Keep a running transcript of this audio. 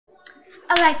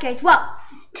Alright guys, well,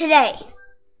 today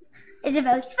is a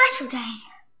very special day.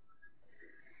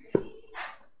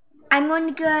 I'm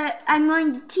going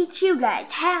to teach you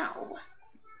guys how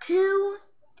to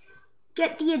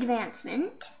get the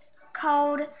advancement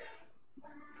called,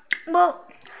 well,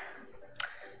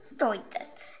 let's do like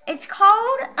this. It's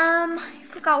called, I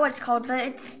forgot what it's called, but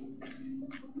it's,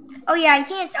 oh yeah, I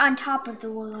think it's on top of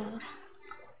the world.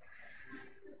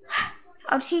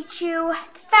 I'll teach you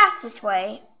the fastest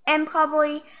way and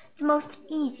probably the most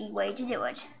easy way to do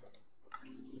it.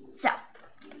 So,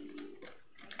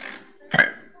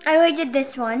 I already did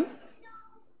this one.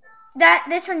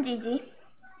 This one's easy.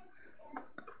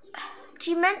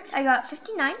 Achievements, I got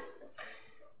 59.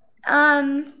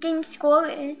 Game score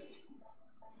is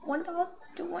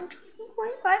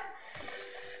 1,225.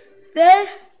 Then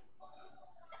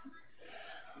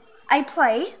I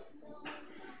played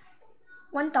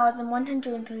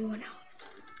 1,131 hours.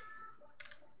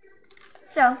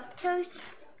 So here's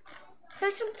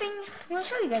something I want to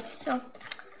show you guys. So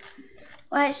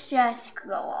let's just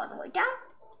go all the way down.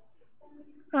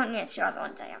 I don't need to see all the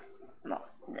ones I have. Well,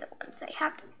 the ones I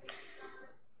have.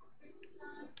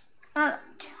 Alright,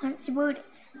 let's see what it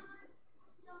is.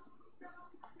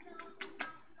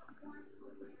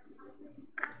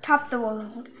 Top the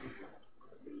world.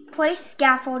 Place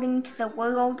scaffolding to the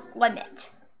world limit.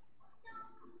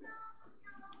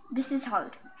 This is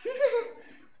hard.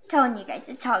 Telling you guys,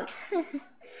 it's hard.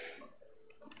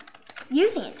 You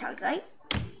think it's hard, right?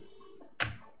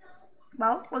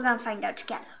 Well, we're gonna find out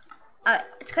together. Alright,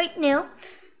 let's click new.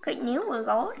 Click new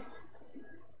world.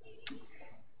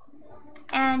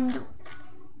 And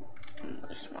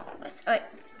alright.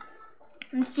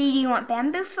 Let's see, do you want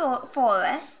bamboo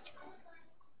forest?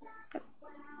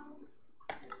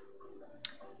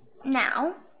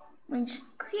 Now, we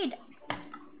just create it.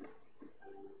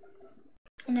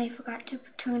 And I forgot to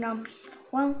turn on peaceful.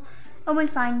 Well, it'll be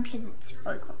fine because it's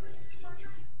really cool.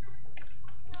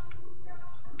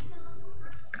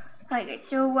 Alright guys,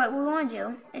 so what we want to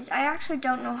do is, I actually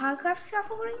don't know how to craft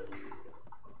scaffolding,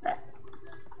 but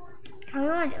what we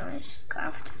want to do is just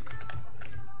craft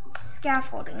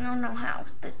scaffolding. I don't know how,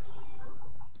 but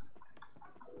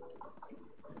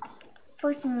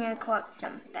first I'm going to collect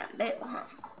some bamboo, huh?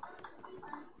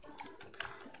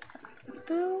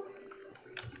 Bamboo.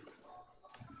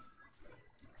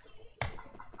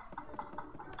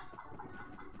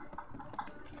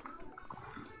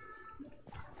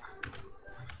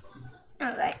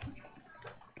 Alright.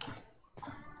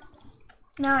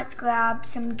 Now let's grab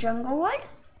some jungle wood.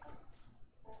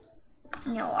 A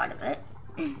lot of it.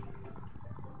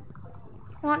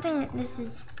 One thing that this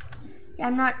is, yeah,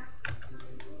 I'm not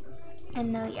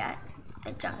in there yet,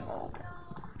 the jungle.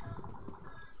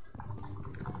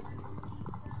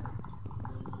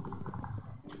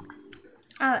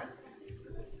 Alright.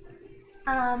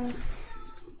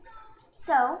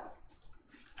 So,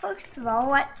 first of all,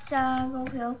 let's go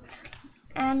here.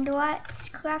 And let's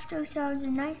craft ourselves a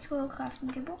nice little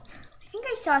crafting table. I think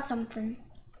I saw something.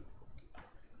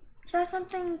 Saw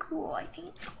something cool. I think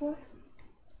it's cool.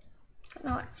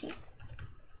 No, let's see.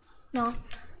 No.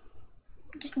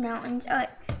 Just mountains. Alright.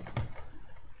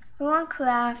 We want to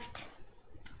craft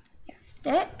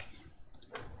sticks.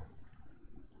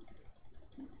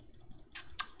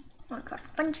 I want to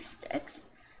craft a bunch of sticks.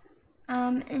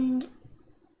 And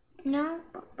now,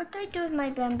 what do I do with my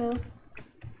bamboo?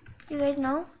 You guys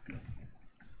know?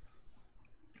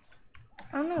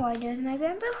 I don't know what I do with my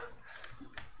bamboo.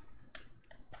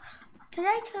 Did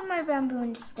I turn my bamboo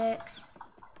into sticks?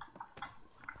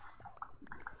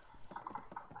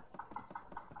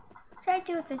 What did I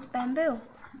do with this bamboo?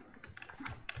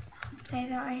 I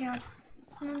thought I had.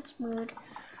 That's weird.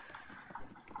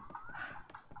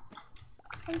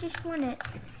 I just want it.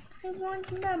 I want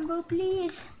some bamboo,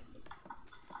 please.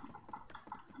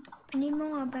 I need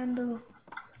more bamboo.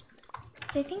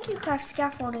 So I think you craft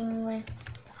scaffolding with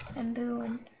bamboo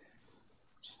and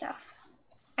stuff.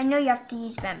 I know you have to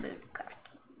use bamboo to craft.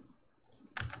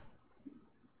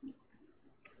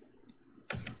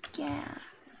 Yeah.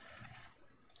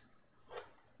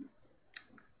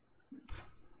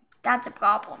 That's a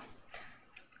problem.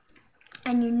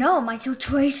 And you know my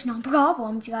situational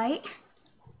problems, right?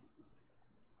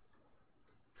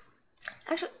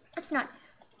 Actually, let's not.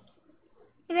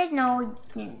 You guys know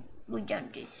we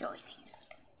don't do silly things.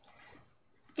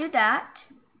 Let's do that.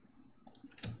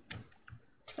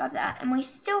 Let's grab that. And we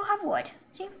still have wood.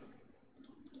 See?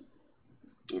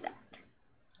 Do that.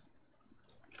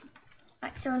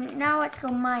 Alright, so now let's go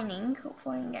mining.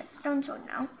 Hopefully I can get a stone sword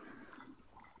now.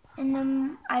 And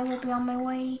then I will be on my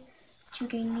way to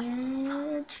getting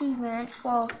the achievement.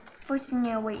 Well, first I'm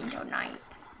gonna wait until night.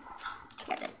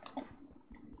 get it.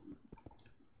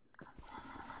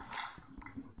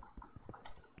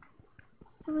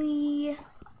 Three,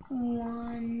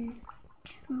 1,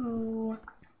 2,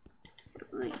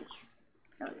 3.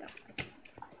 There we go.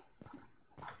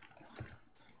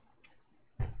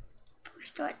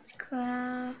 Push let's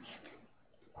craft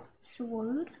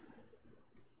sword.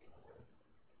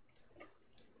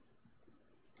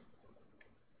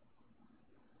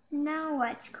 Now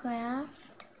let's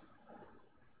craft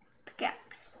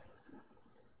pickaxe.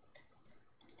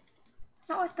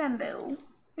 Not with bamboo.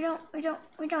 We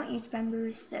don't use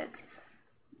bamboo sticks.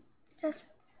 Just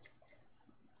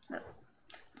no.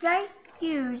 Can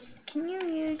you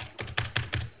use?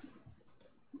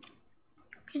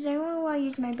 Because I don't want to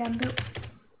use my bamboo.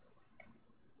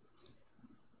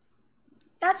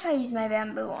 That's how I use my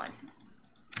bamboo on.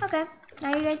 Okay,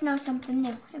 now you guys know something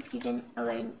new if you didn't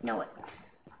already know it.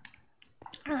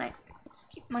 Alright, let's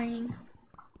keep mining.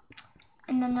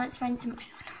 And then let's find some iron.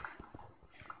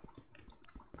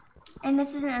 And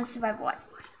this isn't a survival let's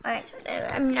play. Alright, so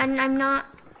I'm not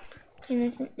doing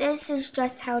this. This is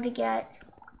just how to get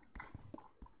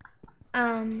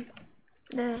the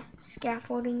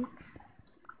scaffolding.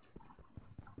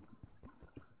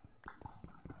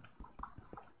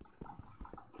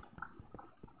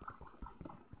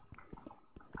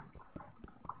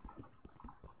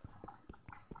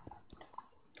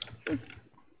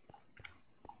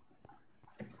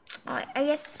 Alright, I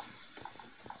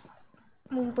guess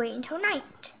we wait until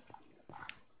night.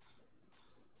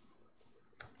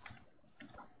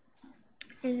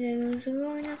 Is there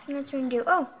really nothing else we can do?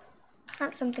 Oh,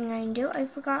 that's something I can do. I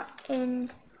forgot I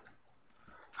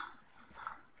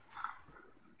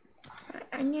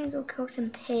need to go kill some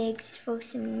pigs for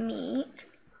some meat.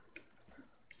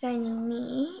 Because I need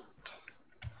meat.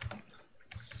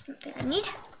 Something I need.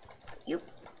 You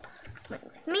come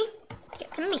with me.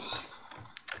 Get some meat.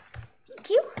 Thank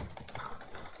you.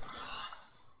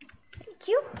 Thank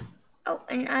you. Oh,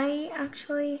 and I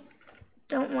actually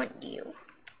don't want you.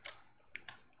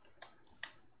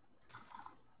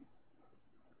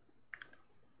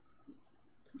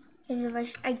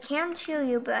 Because I can shoot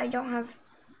you, but I don't have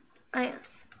iron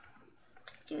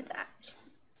to do that.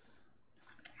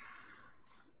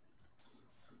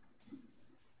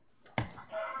 I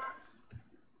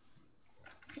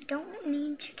don't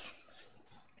need chickens.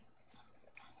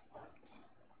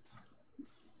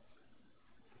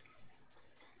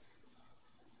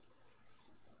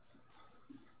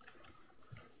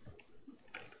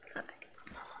 Okay.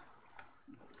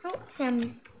 Oh,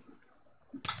 salmon.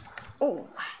 Oh,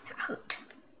 that hurt.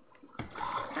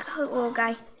 That hurt, little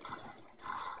guy.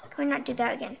 Can we not do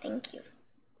that again? Thank you.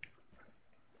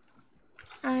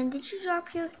 Did you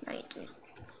drop you? No, you didn't.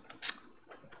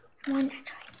 I won that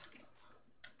try.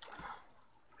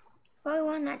 Well, I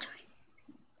won that try.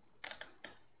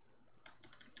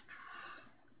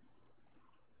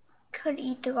 Could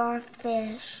eat the raw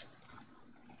fish.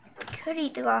 Could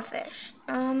eat the raw fish.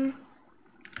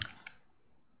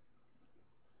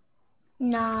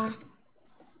 Nah.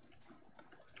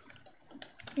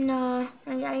 No,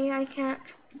 I can't.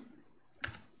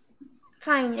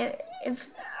 Fine, if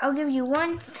I'll give you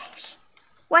one fish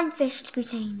to be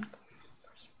tamed.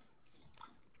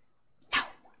 No.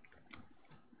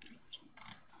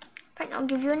 Fine, I'll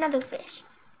give you another fish.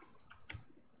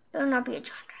 It'll not be a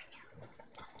John right now.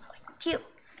 You.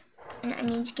 And I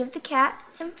need to give the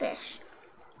cat some fish.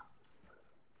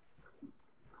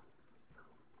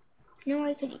 No,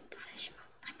 I could eat the fish, but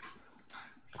I'm not.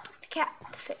 I give the cat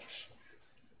the fish.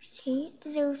 See,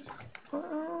 those.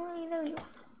 Oh, there you are.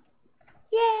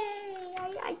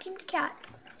 Yay! I tamed the cat.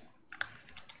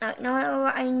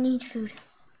 No, I need food.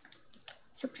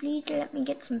 So please let me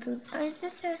get some food. Oh, is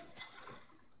this a?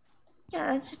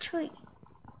 Yeah, that's a tree.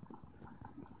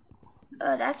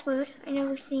 Oh, that's weird. I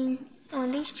never seen one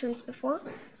of these trees before.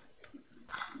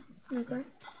 Okay.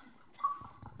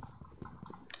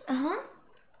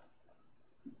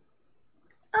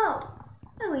 Oh,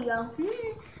 there we go.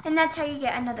 And that's how you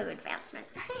get another advancement.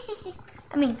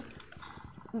 I mean,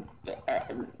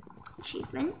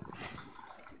 achievement.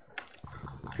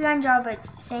 If you're on Java,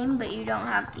 it's the same, but you don't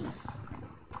have these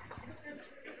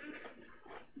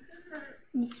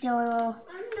silly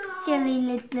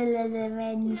little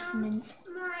advancements.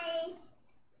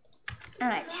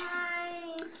 Alright.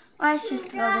 Let's just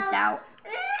throw this out.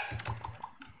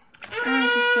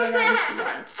 Let's just throw that into the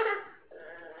water.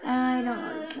 I don't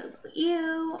really care about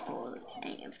you or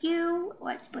any of you.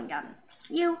 Let's bring down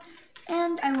you,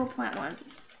 and I will plant one of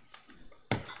these.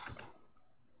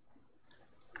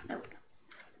 Oh.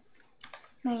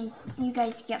 You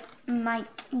guys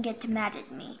might get mad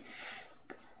at me.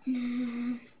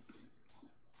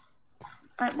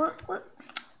 Alright, where did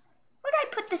I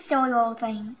put the soil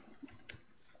thing?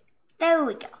 There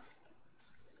we go.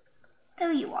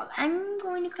 There you are. I'm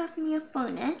going to craft me a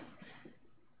furnace.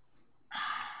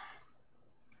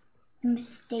 The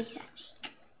mistakes I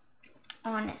make.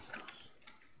 Honestly.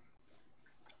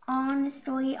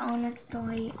 Honestly, I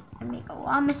make a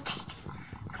lot of mistakes.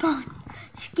 Come on,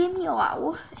 just give me a lot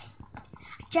wood. I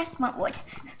just want wood.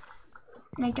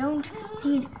 And I don't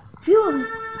need fuel.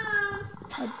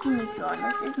 Oh, give me fuel, and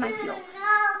this is my fuel.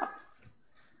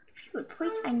 If you would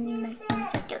please, I need my phone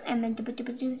sector. And then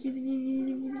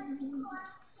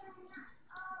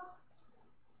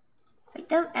right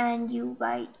there, and you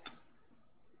write.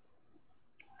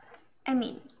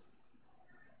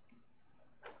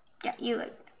 Yeah, you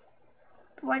write.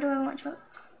 Why do I want to?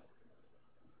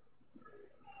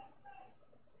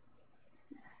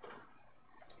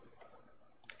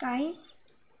 Guys,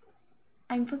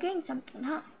 I'm forgetting something,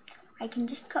 huh? I can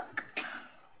just cook.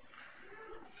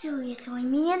 Seriously,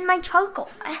 me and my charcoal.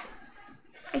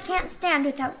 I can't stand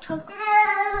without charcoal.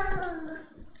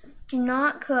 Do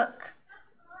not cook.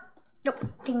 Nope,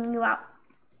 taking you out.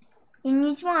 You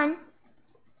need one.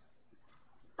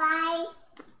 Bye.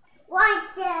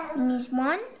 Water. You need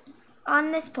one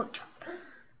on this pork chop.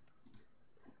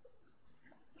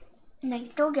 And I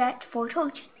still get 4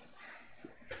 torches.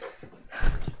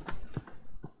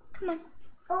 Come on.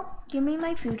 Oh. Give me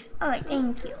my food. Alright,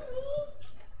 thank you.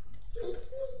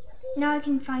 Now I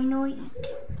can finally eat.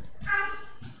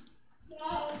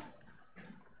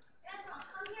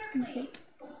 Okay.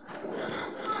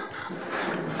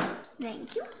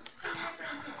 Thank you.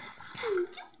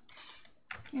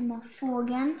 I'm all full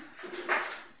again.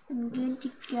 I'm good to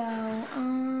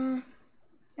go.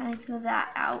 I throw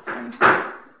that out. Can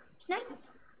I?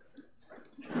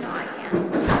 No, I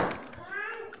can't.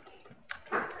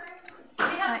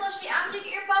 Slushy, after you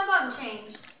get your bum bum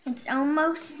changed. It's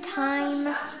almost time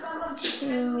to Slushy,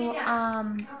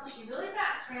 really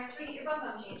fast. We're gonna have to get your bum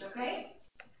bum changed, okay?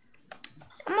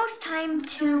 It's almost time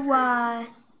to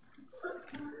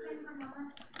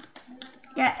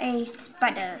get a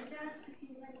spider.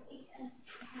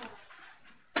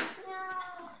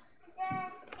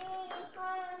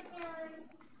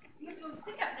 You have to go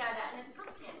pick up Dada and his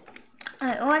pumpkin.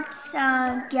 Alright, let's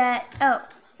get. Oh,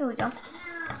 here we go.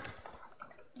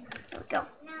 There we go.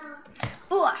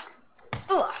 Ooh.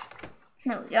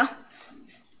 There we go.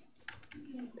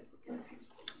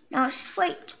 Now let's just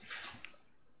wait.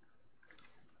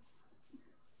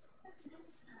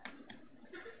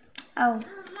 Oh,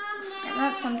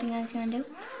 that's something I was gonna do.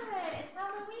 Good, it's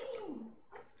Halloween.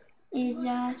 Is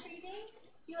Trick-or-treating?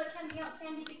 Do you like handing out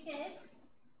candy to kids?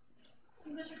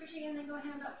 You go trick-or-treating and then go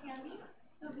hand out candy?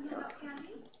 Go hand out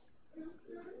candy?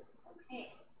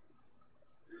 Okay.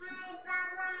 Does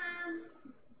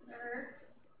it hurt?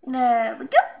 there we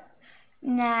go.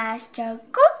 Nice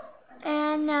circle.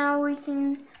 And now we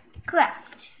can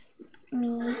craft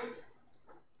me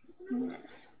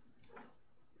this.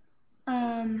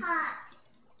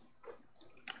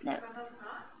 There. Bum bum's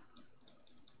hot?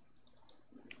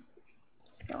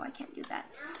 Still, I can't do that.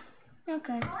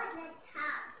 Okay.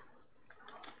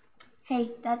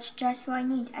 Hey, that's just what I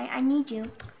need. I need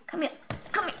you. Come here.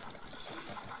 Come here.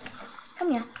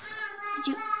 Come here. Did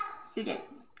you? You did.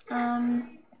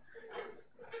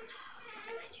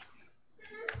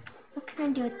 What can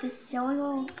I do with this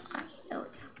soil?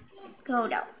 Go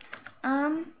out.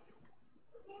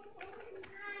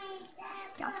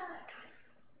 Stuff.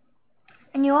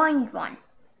 And you only need one.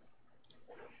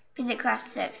 Because it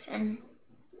crafts 6 and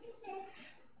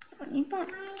I don't need one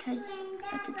because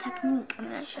that's a technique I'm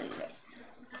going to show you guys.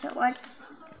 So let's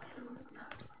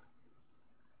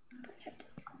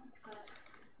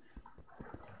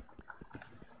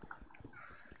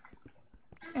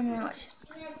and then let's just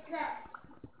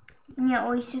yeah,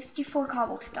 only 64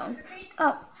 cobblestone.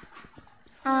 Oh.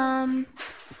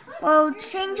 Well,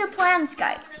 change your plans,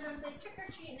 guys. Everyone say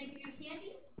trick-or-treat and they give you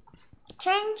candy?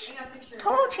 Change. I got a picture.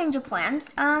 Total change of plans.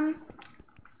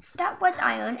 That was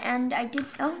iron, and I did.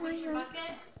 Oh, Your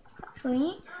bucket.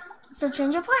 3. So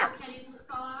change of plans. Candies that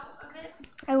fall out of it.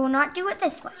 I will not do it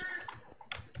this way.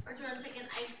 Or do you want to take an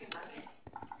ice cream bucket?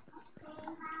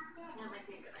 That might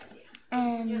be a good idea. The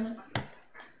And other bucket.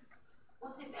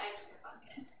 We'll take the ice cream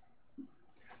bucket.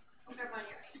 We'll grab on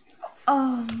your ice cream bucket.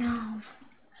 oh no,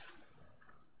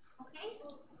 Okay?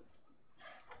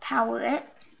 power it.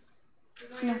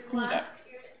 We're No, going to feed it. glass.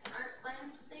 Your art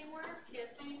lamps, they work. Okay,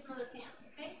 let's use some other pans,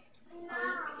 okay?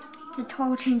 It's a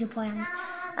total change of plans.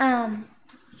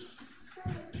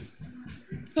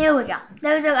 Here we go.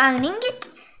 Those are iron ingot.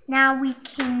 Now we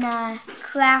can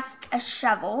craft a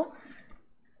shovel.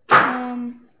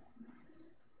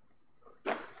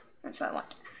 Yes, That's what I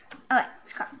want. Alright,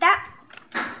 let's craft that.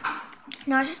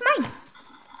 Now it's just mine.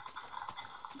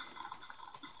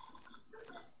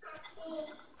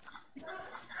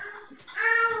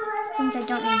 Since I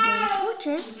don't need any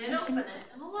torches, I'm going to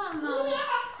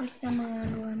place them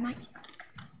around where mine.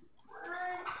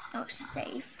 Oh,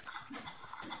 safe.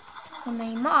 So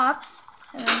many mobs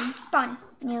spawn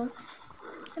near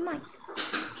the mine.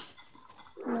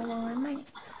 More mining.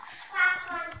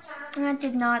 That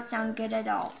did not sound good at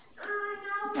all.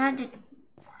 That did. Okay,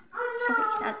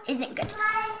 that isn't good.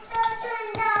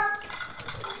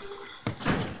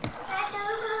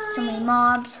 So many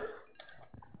mobs.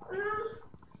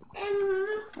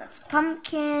 Lots of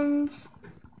pumpkins.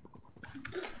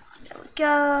 There we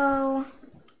go.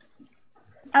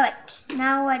 Alright,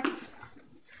 now let's.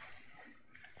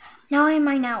 Now I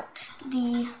mine out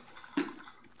the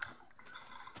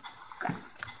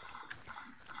grass.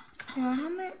 How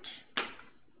much?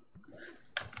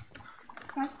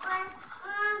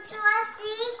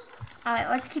 Alright,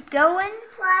 let's keep going.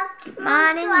 Keep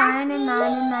mining. Let's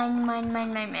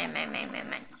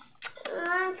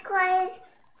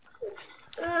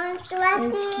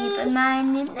keep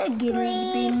mining,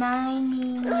 the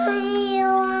mining. You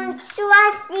want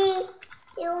Swazi?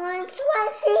 Alright,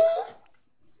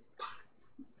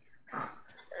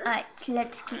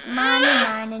 let's keep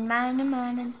mining.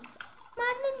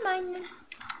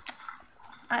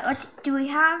 Alright, let's see, do we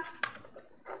have?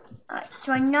 Alright,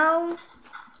 so I know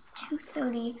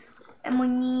 230, and we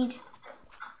need.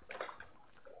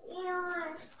 You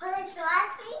want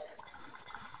Swazi?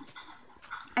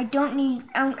 I don't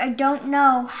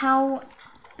know how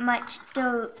much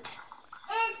dirt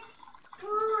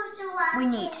we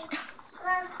need.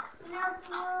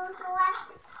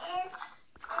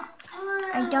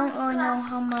 I don't really know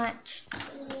how much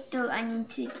dirt I need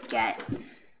to get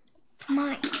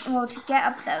to get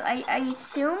up there. I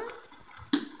assume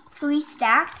 3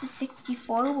 stacks of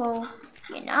 64 will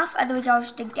be enough. Otherwise, I'll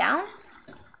just dig down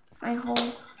my whole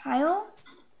pile.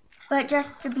 But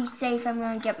just to be safe, I'm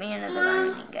gonna get me another one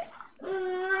and make it.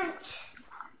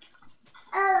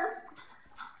 Oh,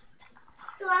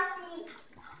 Swazi.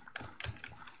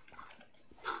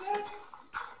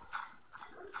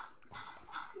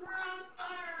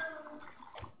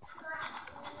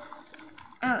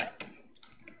 Alright.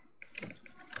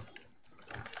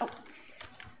 Oh.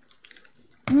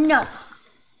 No.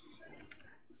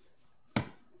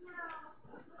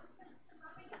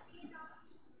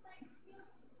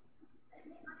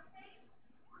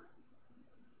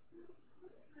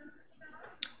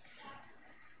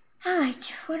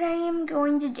 Alright, what I am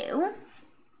going to do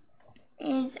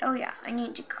is, oh yeah, I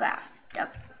need to craft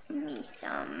up me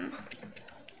some,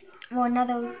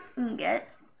 another ingot.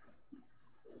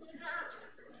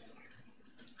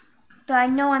 But I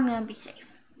know I'm going to be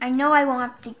safe. I know I won't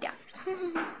have to dig down.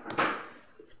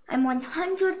 I'm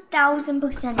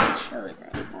 100,000% sure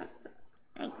that I won't.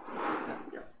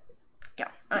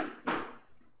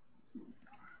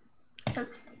 So,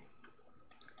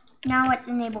 now let's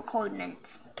enable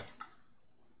coordinates.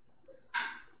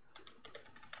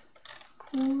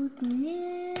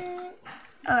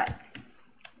 Alright.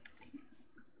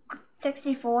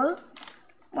 64.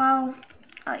 Well,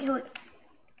 here we go.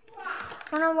 I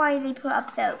don't know why they put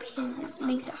up there because it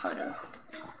makes it harder.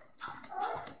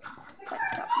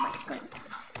 Stop my screen.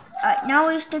 Alright, now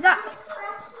we just dig up.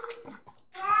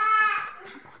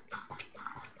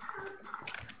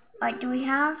 Alright, do we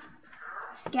have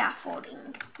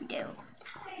scaffolding? We do.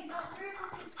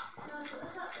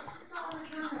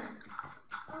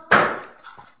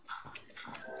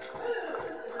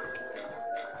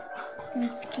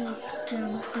 Let's keep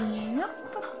jumping up.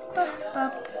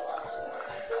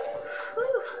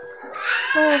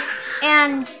 Oh,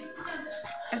 and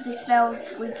if this fails,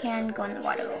 we can go in the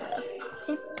water over there.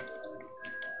 See?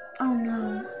 Oh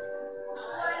no.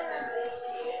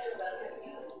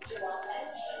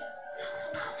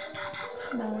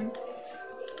 Come on.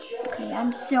 Okay,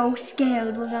 I'm so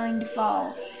scared we're going to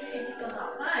fall.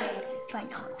 I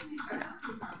know.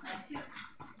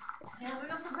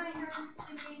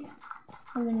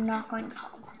 We're not going to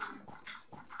fall.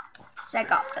 So I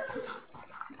got this.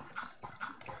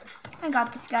 I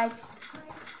got this, guys.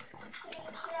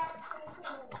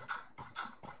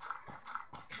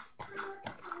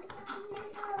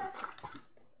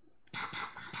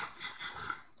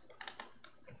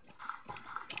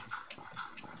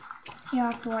 You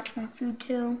have to watch my food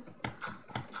too.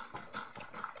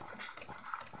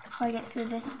 Before I get through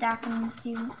this stack and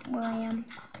see where I am.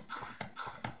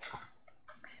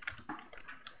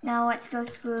 Now let's go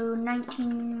through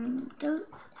 19 dirt.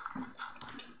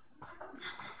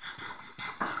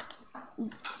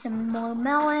 Eat some more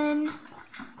melon.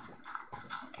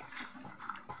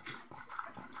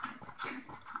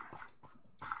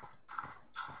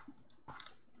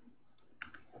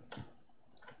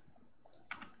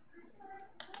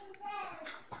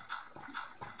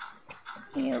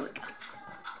 Here we go.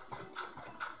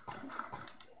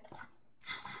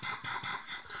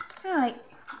 Alright,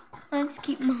 let's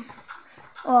keep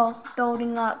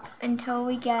building up until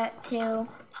we get to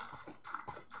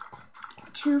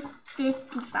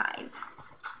 255.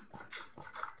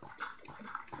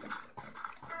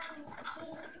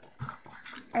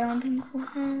 I don't think we'll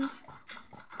have.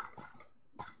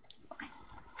 Okay.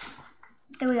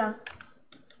 There we go.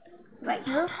 Right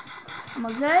here. And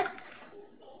we're good.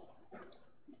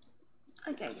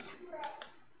 Okay, guys.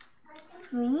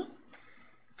 3,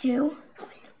 2, 1.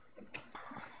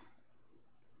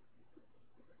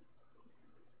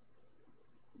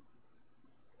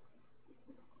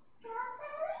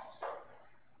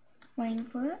 Waiting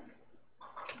for it.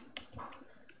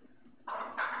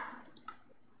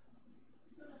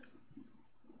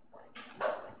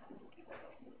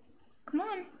 Come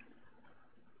on.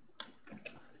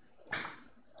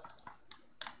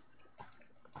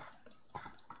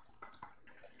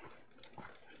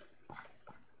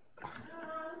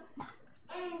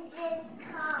 And this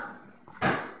cup.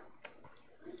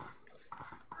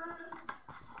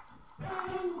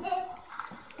 And this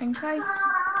And try. cup.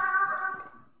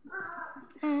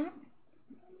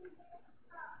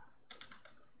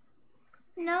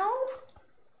 No.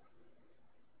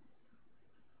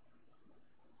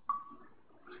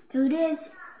 There it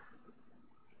is.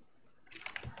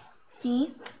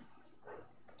 See?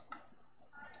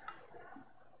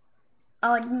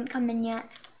 Oh, it didn't come in yet.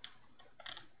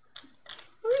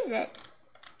 Who is it?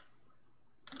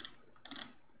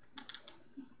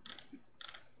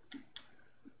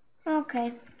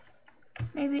 Okay.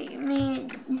 Maybe.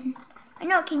 I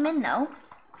know it came in though.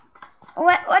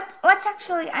 What's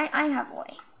actually? I have a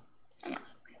way. I know.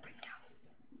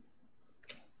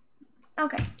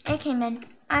 Okay, it came in.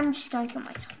 I'm just gonna kill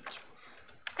myself. Yes.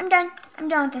 I'm done. I'm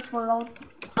done with this world.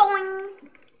 Boing!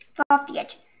 Fell off the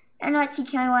edge. And let's see,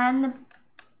 can I land the...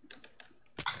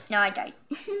 No, I died.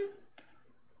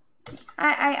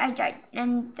 I died.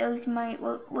 And those might...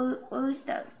 Where's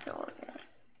the pillar?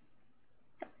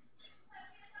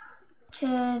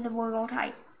 To the world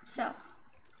height. So,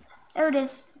 there it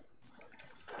is.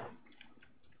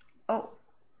 Oh.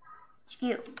 It's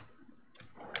cute.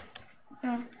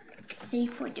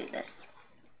 Safely do this.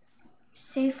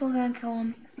 Safely gonna kill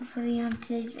him for the end of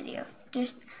today's video.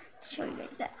 Just to show you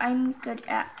guys that I'm good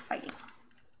at fighting.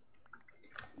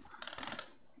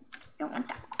 Don't want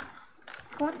that.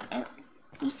 Go on out.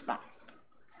 Respawn.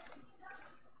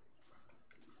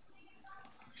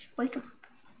 Just wake him.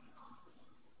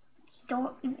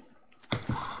 Still.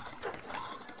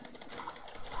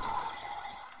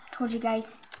 Told you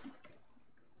guys.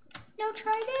 No,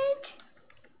 tried it.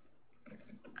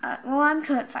 Well, I'm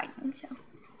good at fighting, so.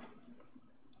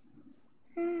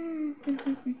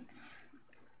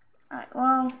 Alright,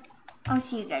 well, I'll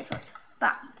see you guys later.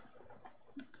 Bye.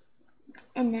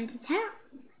 And that is how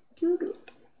to do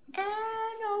it.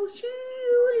 And I'll see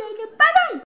you later. Bye-bye.